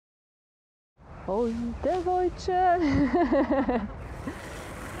Oj, devojče,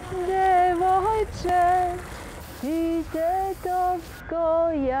 devojče, ti tetovsko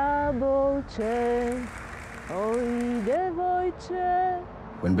jablče. Oj, devojče.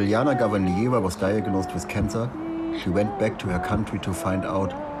 When Biljana Gavriljeva was diagnosed with cancer, she went back to her country to find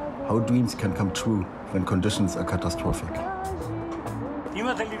out how dreams can come true when conditions are catastrophic.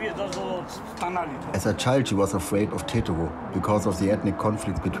 As a child, she was afraid of TETOVO because of the ethnic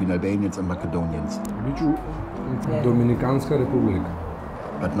conflicts between Albanians and Macedonians.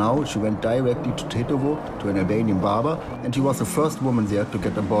 But now she went directly to TETOVO, to an Albanian barber, and she was the first woman there to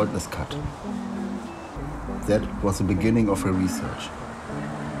get a baldness cut. That was the beginning of her research.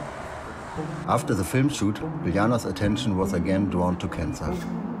 After the film shoot, Biljana's attention was again drawn to cancer.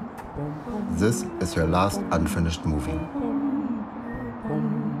 This is her last unfinished movie.